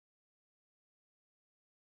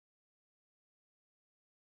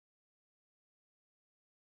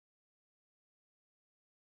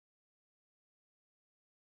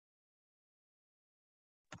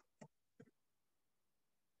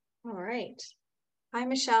All right. Hi,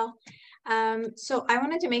 Michelle. So I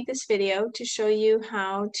wanted to make this video to show you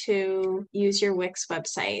how to use your Wix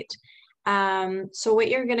website. So what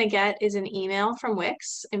you're going to get is an email from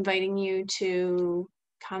Wix inviting you to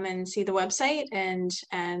come and see the website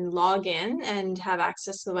and log in and have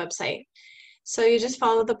access to the website. So you just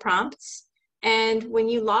follow the prompts. And when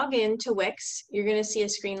you log into Wix, you're going to see a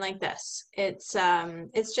screen like this.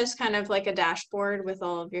 It's just kind of like a dashboard with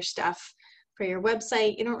all of your stuff for your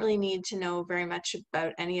website. You don't really need to know very much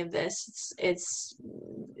about any of this. It's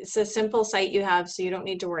a simple site you have, so you don't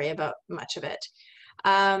need to worry about much of it.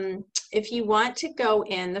 If you want to go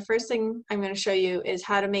in, the first thing I'm going to show you is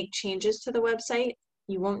how to make changes to the website.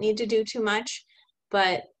 You won't need to do too much,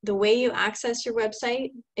 but the way you access your website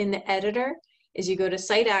in the editor is you go to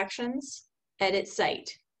Site Actions, Edit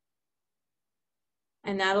Site,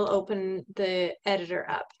 and that'll open the editor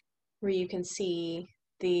up where you can see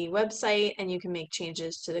the website and you can make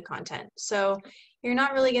changes to the content. So you're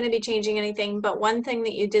not really going to be changing anything, but one thing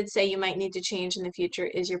that you did say you might need to change in the future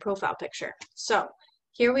is your profile picture. So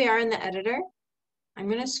here we are in the editor. I'm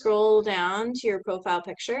going to scroll down to your profile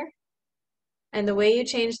picture. And the way you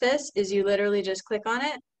change this is you literally just click on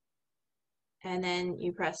it and then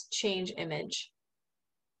you press Change Image.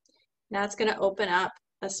 Now it's going to open up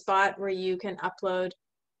a spot where you can upload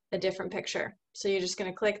a different picture. So you're just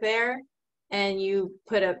going to click there and you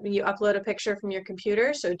upload a picture from your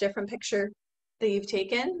computer, so a different picture that you've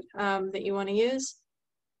taken that you want to use,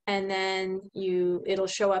 and then it'll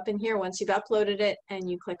show up in here once you've uploaded it, and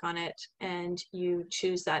you click on it and you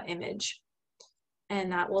choose that image,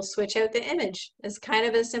 and that will switch out the image. It's kind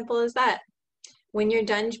of as simple as that. When you're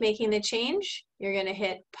done making the change, you're going to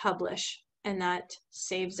hit publish, and that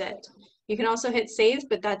saves it. You can also hit save,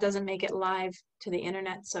 but that doesn't make it live to the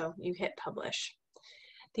internet, so you hit publish.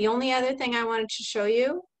 The only other thing I wanted to show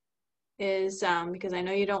you is, because I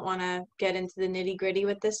know you don't want to get into the nitty-gritty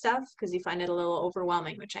with this stuff because you find it a little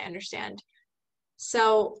overwhelming, which I understand.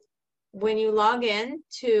 So when you log in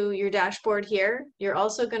to your dashboard here, you're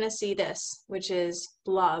also going to see this, which is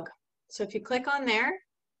blog. So if you click on there,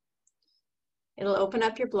 it'll open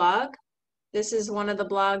up your blog. This is one of the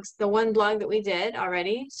blogs, the one blog that we did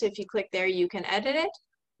already. So if you click there, you can edit it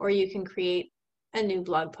or you can create a new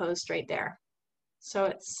blog post right there. So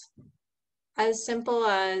it's as simple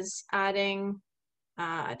as adding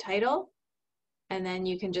a title, and then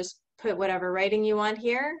you can just put whatever writing you want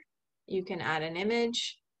here. You can add an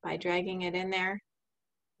image by dragging it in there.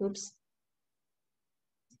 Oops.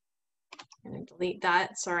 I'm going to delete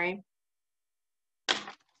that, sorry. I'll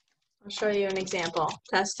show you an example.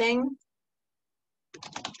 Testing.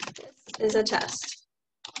 This is a test.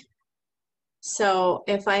 So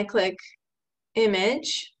if I click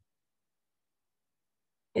image,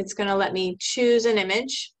 it's going to let me choose an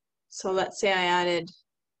image. So let's say I added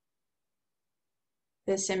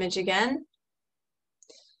this image again.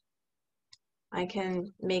 I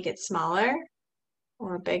can make it smaller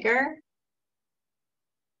or bigger,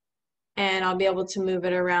 and I'll be able to move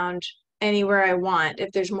it around anywhere I want.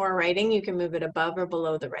 If there's more writing, you can move it above or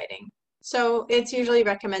below the writing. So it's usually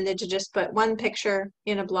recommended to just put one picture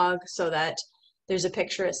in a blog so that there's a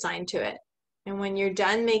picture assigned to it. And when you're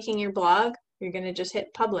done making your blog, you're going to just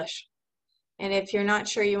hit publish. And if you're not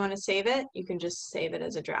sure you want to save it, you can just save it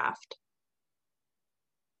as a draft.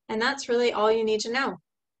 And that's really all you need to know.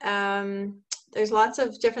 There's lots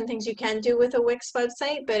of different things you can do with a Wix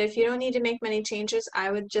website, but if you don't need to make many changes,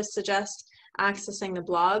 I would just suggest accessing the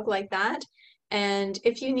blog like that. And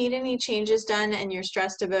if you need any changes done and you're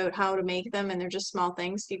stressed about how to make them and they're just small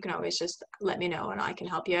things, you can always just let me know and I can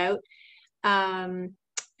help you out.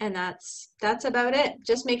 And that's about it.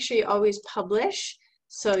 Just make sure you always publish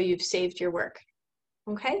so you've saved your work.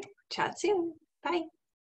 Okay, chat soon. Bye.